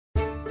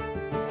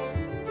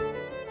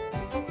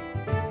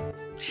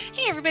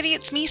Hey everybody,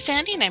 it's me,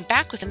 Sandy, and I'm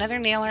back with another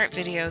nail art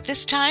video.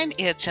 This time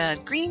it's a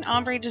green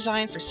ombre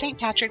design for St.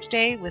 Patrick's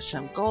Day with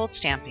some gold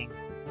stamping.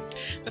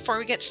 Before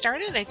we get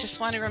started, I just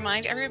want to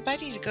remind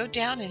everybody to go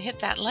down and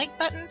hit that like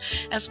button,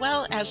 as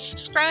well as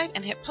subscribe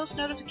and hit post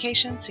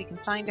notifications so you can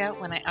find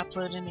out when I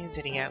upload a new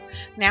video.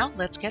 Now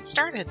let's get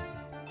started.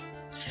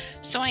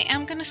 So I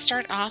am going to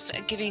start off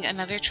giving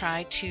another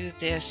try to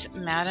this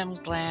Madame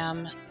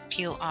Glam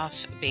peel off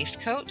base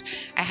coat.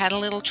 I had a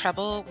little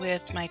trouble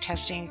with my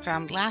testing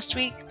from last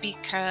week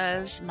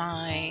because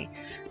my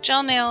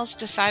gel nails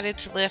decided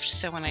to lift,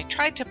 so when I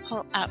tried to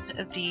pull up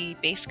the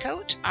base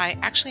coat, I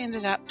actually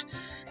ended up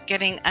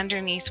getting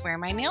underneath where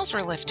my nails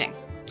were lifting.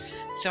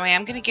 So I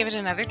am going to give it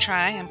another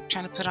try. I'm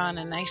trying to put on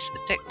a nice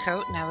thick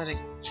coat now that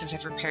since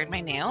I've repaired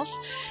my nails.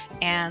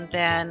 And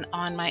then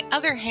on my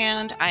other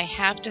hand, I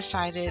have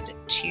decided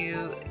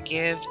to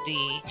give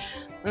the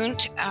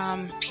Unt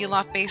peel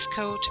off base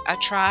coat a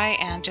try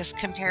and just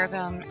compare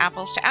them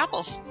apples to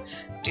apples.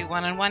 Do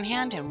one on one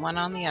hand and one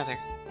on the other.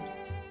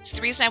 So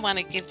the reason I want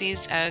to give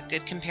these a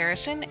good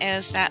comparison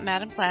is that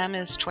Madame Glam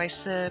is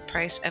twice the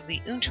price of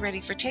the Unt Ready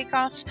for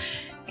Takeoff,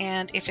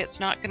 and if it's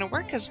not going to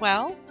work as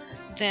well,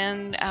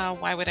 then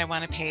why would I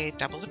want to pay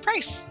double the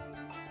price?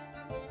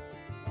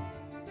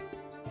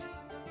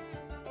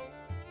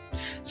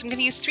 So I'm going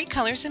to use three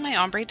colors in my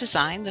ombre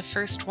design. The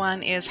first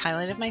one is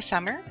Highlight of My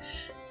Summer,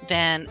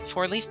 then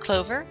Four Leaf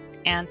Clover,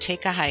 and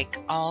Take a Hike,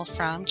 all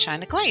from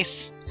China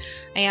Glace.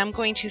 I am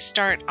going to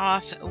start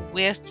off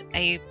with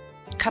a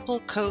couple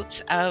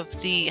coats of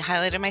the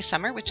Highlight of My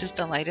Summer, which is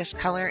the lightest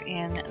color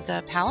in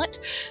the palette,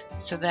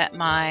 so that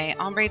my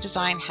ombre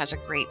design has a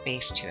great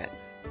base to it.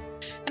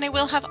 And I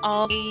will have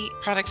all the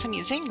products I'm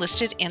using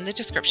listed in the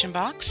description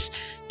box,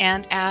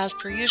 and as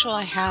per usual,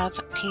 I have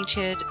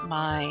painted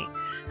my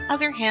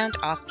other hand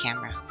off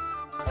camera.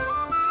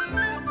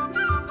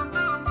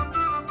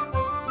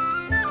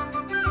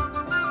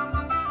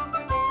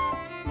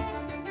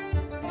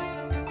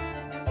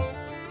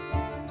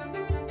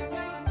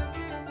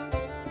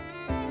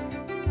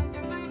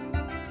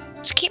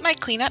 To keep my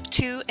cleanup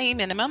to a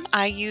minimum,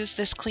 I use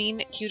this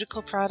clean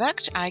cuticle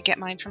product. I get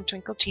mine from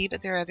Twinkle Tea,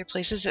 but there are other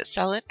places that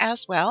sell it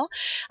as well.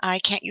 I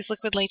can't use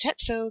liquid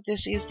latex, so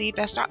this is the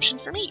best option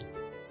for me.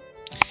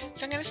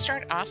 So I'm going to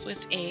start off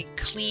with a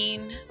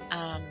clean,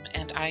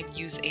 and I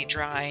use a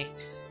dry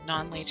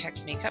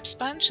non-latex makeup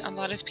sponge. A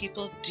lot of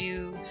people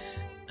do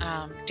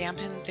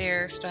dampen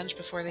their sponge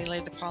before they lay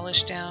the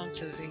polish down,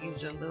 so they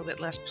use a little bit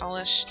less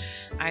polish.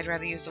 I'd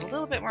rather use a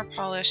little bit more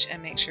polish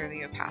and make sure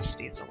the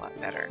opacity is a lot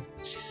better.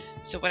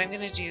 So what I'm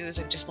going to do is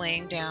I'm just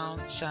laying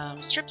down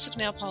some strips of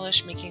nail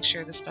polish, making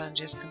sure the sponge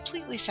is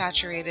completely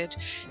saturated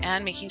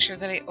and making sure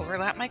that I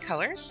overlap my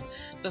colors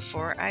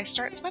before I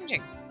start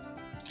sponging.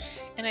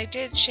 And I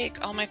did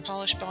shake all my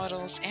polish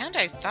bottles, and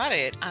I thought I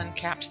had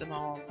uncapped them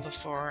all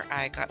before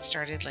I got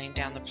started laying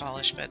down the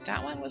polish, but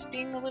that one was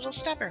being a little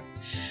stubborn.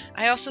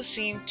 I also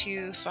seem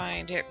to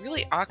find it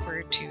really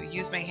awkward to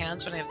use my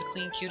hands when I have the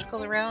clean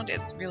cuticle around.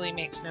 It really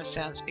makes no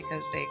sense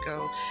because they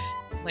go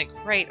like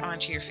right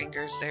onto your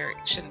fingers. There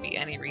shouldn't be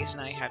any reason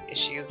I have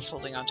issues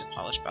holding onto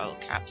polish bottle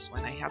caps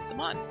when I have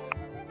them on.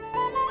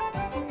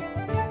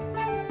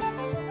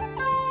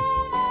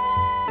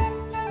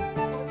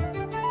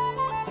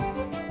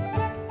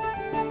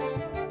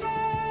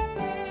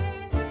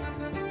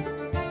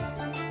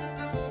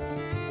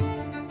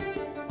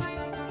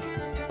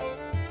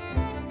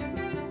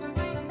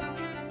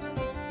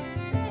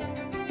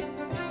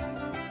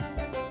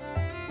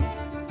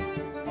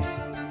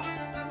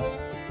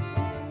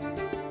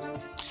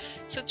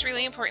 So it's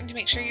really important to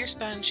make sure your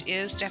sponge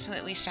is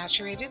definitely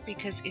saturated,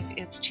 because if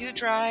it's too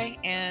dry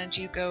and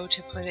you go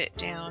to put it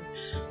down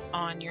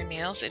on your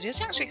nails, it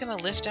is actually going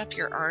to lift up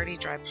your already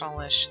dry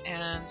polish,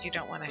 and you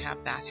don't want to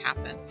have that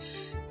happen.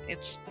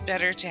 It's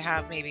better to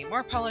have maybe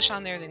more polish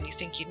on there than you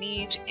think you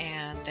need,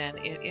 and then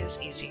it is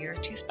easier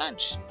to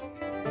sponge.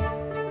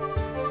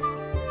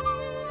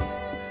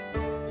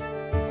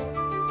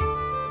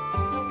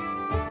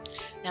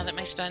 Now that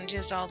my sponge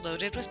is all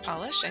loaded with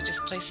polish, I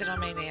just place it on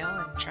my nail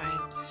and try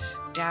and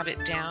dab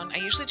it down. I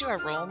usually do a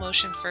roll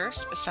motion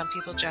first, but some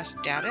people just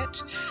dab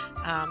it.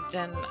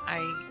 Then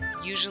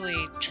I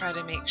usually try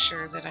to make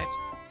sure that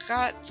I've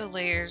got the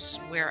layers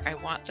where I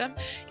want them.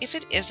 If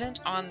it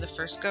isn't on the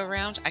first go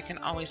round, I can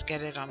always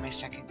get it on my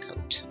second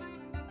coat.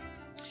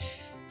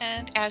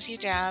 And as you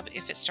dab,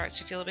 if it starts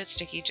to feel a bit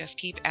sticky, just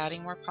keep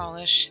adding more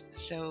polish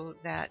so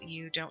that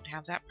you don't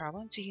have that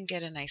problem, so you can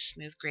get a nice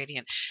smooth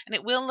gradient. And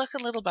it will look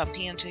a little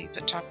bumpy until you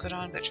put top coat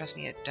on, but trust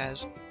me, it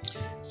does.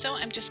 So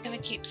I'm just going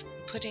to keep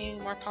putting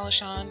more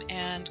polish on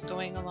and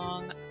going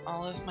along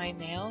all of my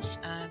nails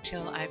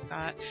until I've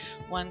got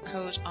one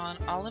coat on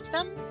all of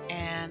them,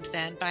 and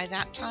then by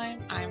that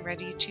time I'm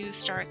ready to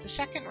start the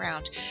second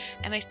round.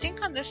 And I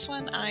think on this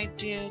one I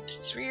did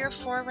 3 or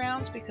 4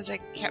 rounds because I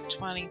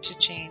kept wanting to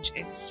change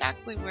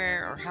exactly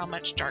where or how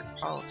much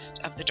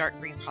of the dark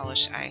green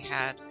polish I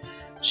had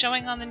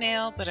showing on the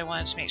nail, but I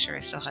wanted to make sure I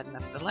still had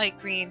enough of the light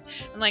green.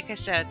 And like I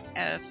said,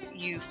 if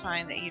you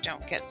find that you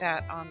don't get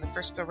that on the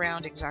first go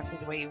round exactly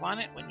the way you want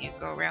it, when you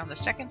go around the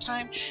second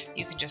time,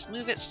 you can just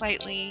move it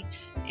slightly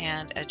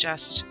and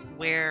adjust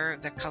where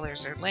the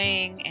colors are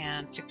laying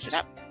and fix it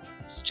up.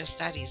 It's just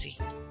that easy.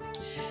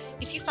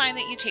 If you find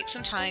that you take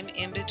some time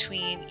in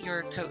between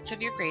your coats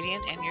of your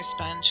gradient and your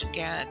sponge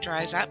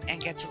dries up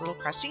and gets a little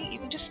crusty, you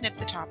can just snip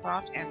the top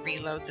off and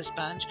reload the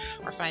sponge,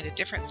 or find a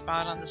different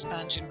spot on the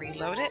sponge and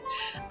reload it.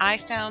 I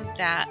found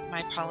that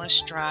my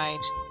polish dried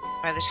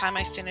by the time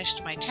I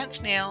finished my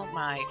 10th nail.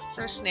 My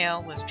first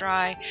nail was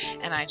dry,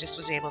 and I just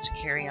was able to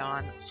carry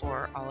on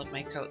for all of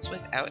my coats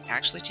without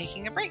actually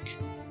taking a break.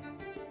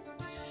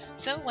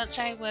 So once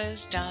I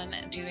was done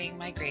doing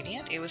my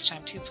gradient, it was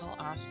time to pull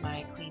off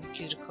my clean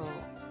cuticle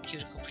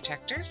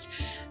protectors,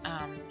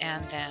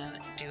 and then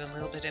do a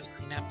little bit of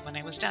cleanup when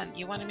I was done.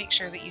 You want to make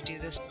sure that you do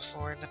this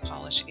before the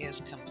polish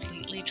is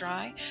completely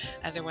dry,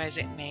 otherwise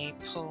it may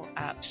pull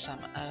up some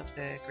of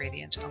the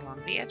gradient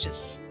along the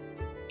edges.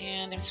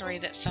 And I'm sorry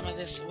that some of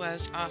this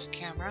was off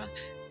camera.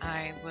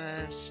 I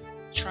was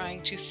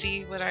trying to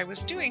see what I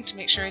was doing to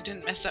make sure I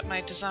didn't mess up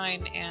my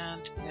design,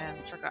 and then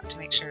forgot to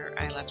make sure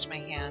I left my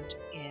hand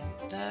in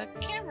the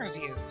camera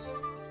view.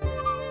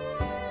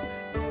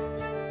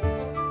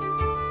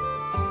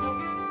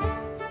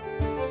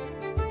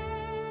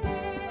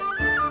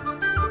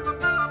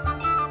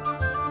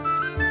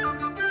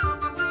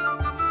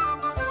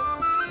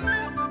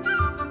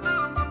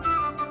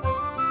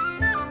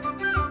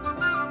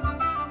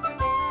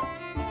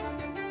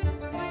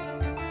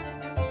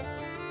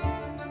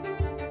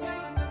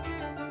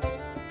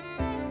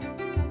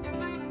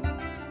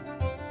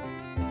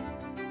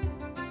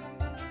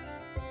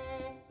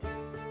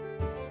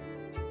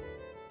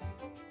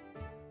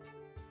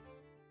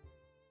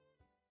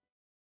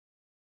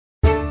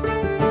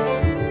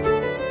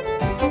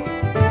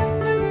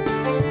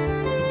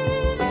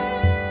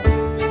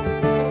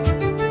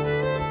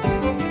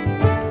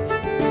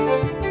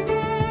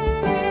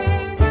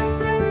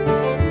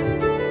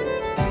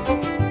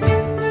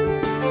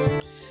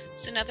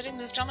 Now that I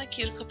moved on my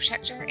cuticle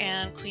protector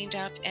and cleaned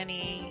up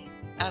any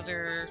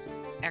other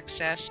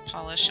excess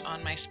polish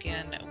on my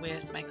skin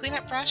with my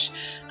cleanup brush,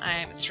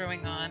 I'm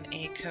throwing on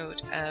a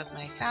coat of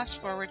my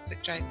Fast Forward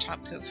Quick Dry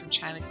Top Coat from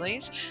China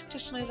Glaze to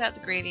smooth out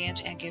the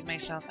gradient and give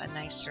myself a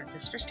nice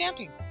surface for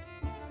stamping.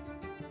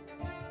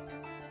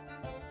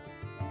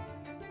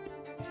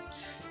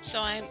 So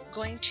I'm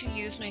going to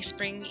use my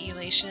Spring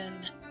Elation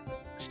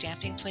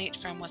stamping plate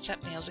from What's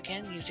Up Nails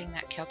again, using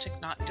that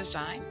Celtic Knot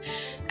design.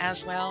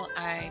 As well,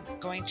 I'm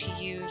going to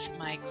use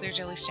my Clear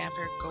Jelly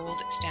Stamper Gold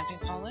stamping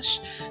polish.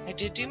 I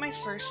did do my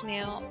first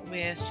nail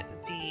with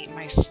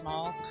my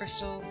small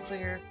crystal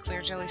clear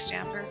jelly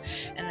stamper,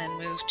 and then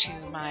moved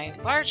to my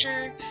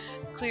larger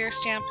clear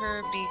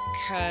stamper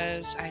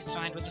because I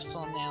find with a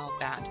full nail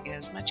that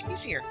is much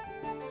easier.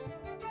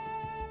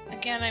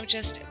 Again, I'm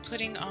just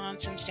putting on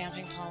some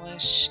stamping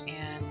polish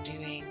and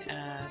doing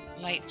a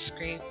light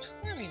scrape,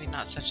 or maybe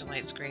not such a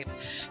light scrape,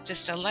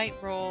 just a light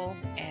roll,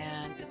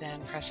 and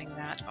then pressing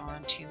that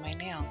onto my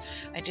nail.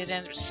 I did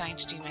end up deciding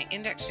to do my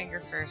index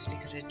finger first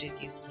because I did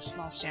use the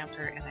small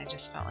stamper and I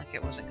just felt like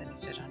it wasn't going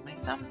to fit on my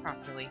thumb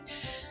properly.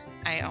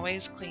 I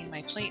always clean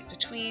my plate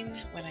between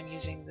when I'm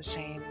using the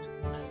same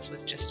ones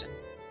with just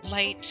a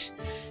light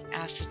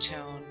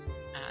acetone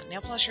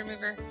nail polish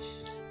remover.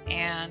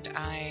 And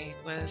I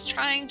was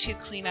trying to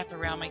clean up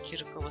around my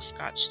cuticle with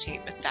Scotch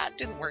tape, but that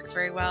didn't work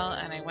very well,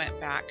 and I went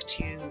back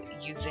to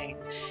using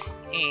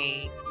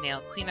a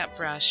nail cleanup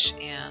brush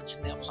and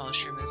some nail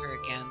polish remover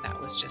again. That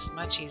was just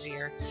much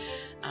easier.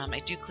 I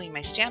do clean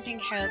my stamping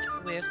head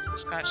with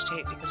Scotch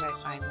tape because I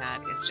find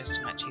that is just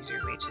a much easier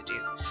way to do.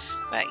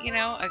 But you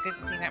know, a good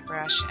cleanup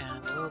brush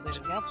and a little bit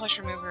of nail polish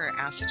remover or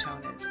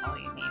acetone is all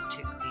you need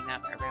to clean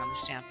up around the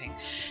stamping.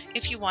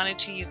 If you wanted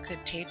to, you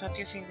could tape up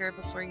your finger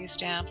before you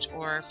stamped,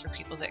 or for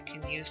people that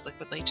can use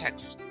liquid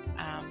latex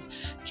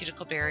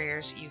cuticle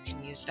barriers, you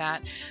can use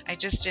that. I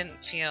just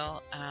didn't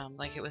feel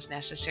like it was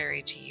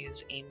necessary to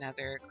use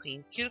another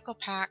clean cuticle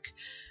pack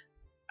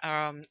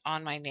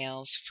on my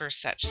nails for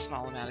such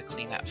small amount of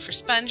cleanup. For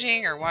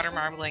sponging or water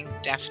marbling,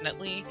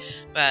 definitely,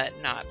 but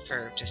not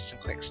for just some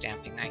quick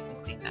stamping. I can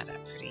clean that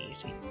up pretty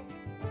easy.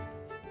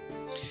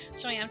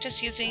 So I am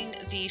just using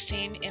the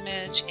same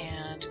image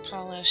and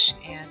polish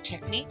and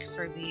technique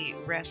for the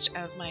rest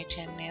of my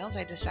 10 nails.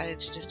 I decided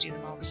to just do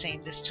them all the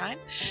same this time,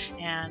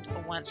 and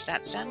once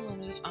that's done, we'll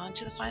move on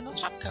to the final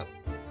top coat.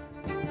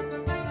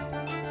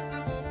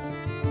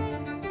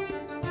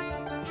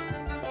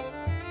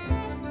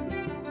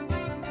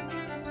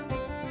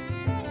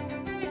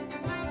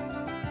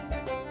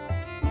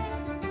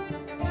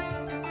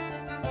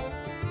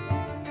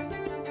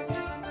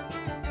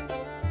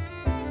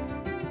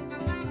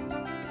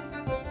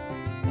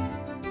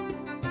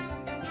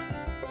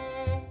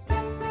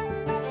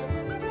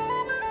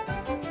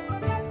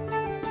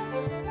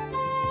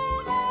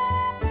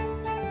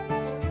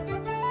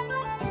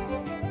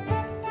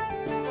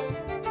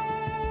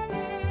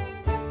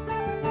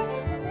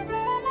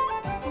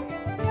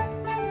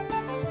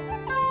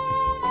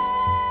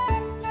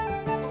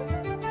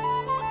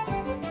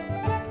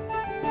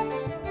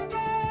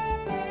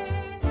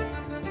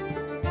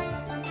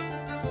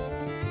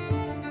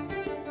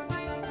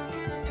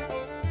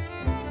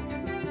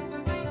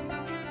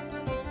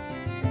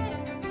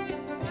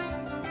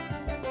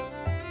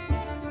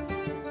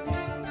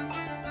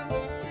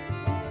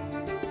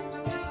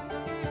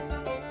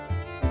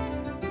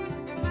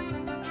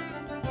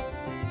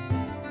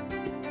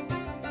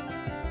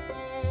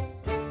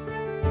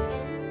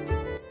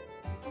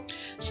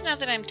 So now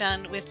that I'm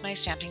done with my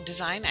stamping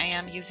design, I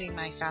am using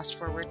my fast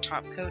forward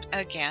top coat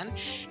again.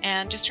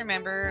 And just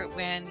remember,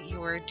 when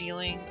you're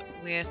dealing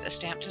with a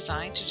stamp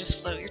design, to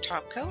just float your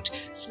top coat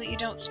so that you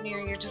don't smear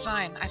your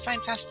design. I find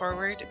fast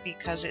forward,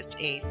 because it's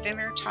a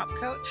thinner top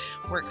coat,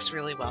 works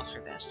really well for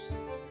this.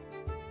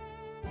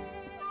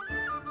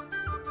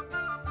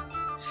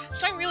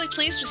 So I'm really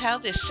pleased with how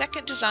this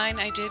second design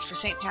I did for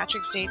St.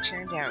 Patrick's Day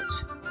turned out.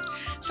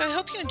 So I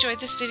hope you enjoyed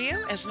this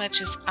video as much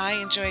as I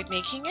enjoyed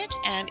making it,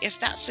 and if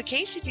that's the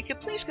case, if you could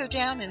please go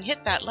down and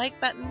hit that like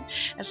button,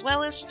 as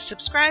well as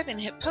subscribe and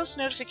hit post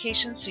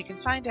notifications so you can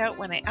find out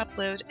when I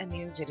upload a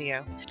new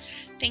video.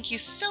 Thank you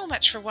so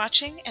much for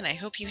watching, and I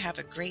hope you have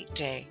a great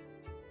day.